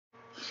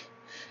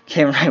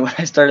came right when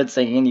I started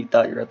singing. You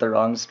thought you were at the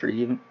wrong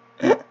stream.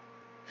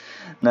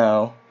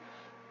 No,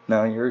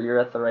 you're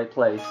at the right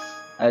place.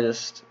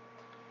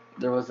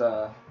 There was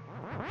a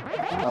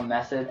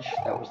message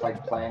that was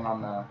like playing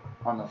on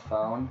the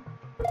phone,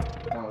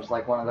 and it was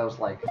like one of those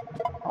like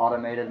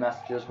automated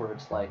messages where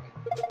it's like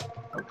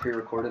or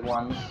pre-recorded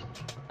ones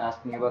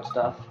asking you about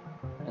stuff,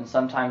 and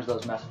sometimes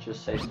those messages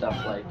say stuff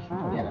like,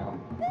 you know,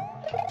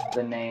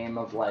 the name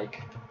of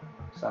like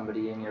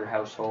somebody in your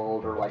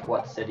household or like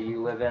what city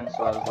you live in.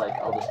 So I was like,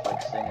 I'll just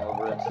like sing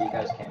over it so you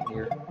guys can't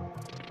hear.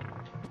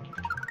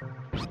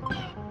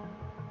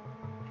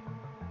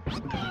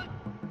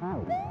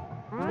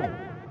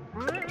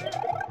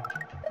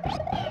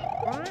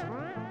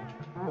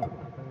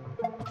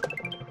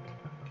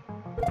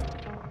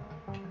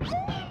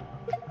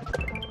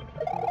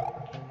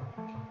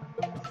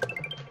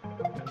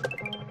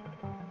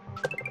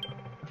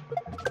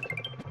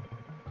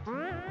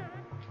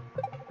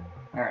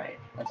 Alright,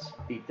 let's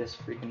beat this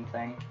freaking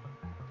thing.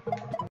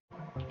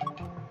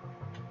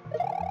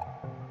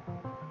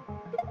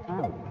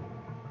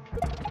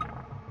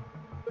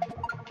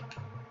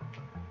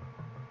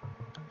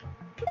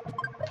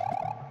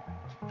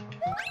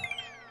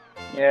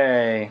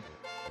 Yay.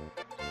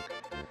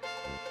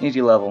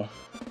 Easy level.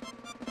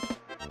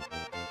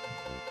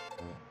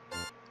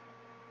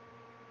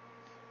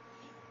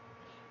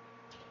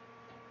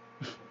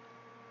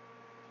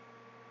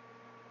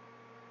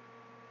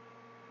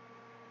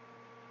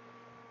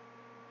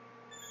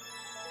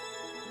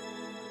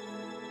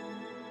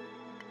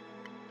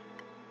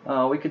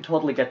 We could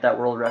totally get that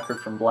world record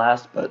from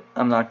Blast, but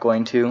I'm not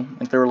going to.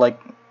 Like, there were like,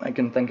 I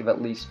can think of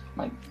at least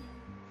like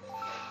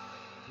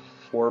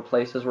 4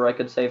 places where I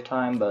could save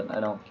time, but I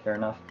don't care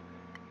enough.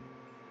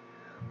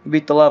 We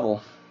beat the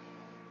level.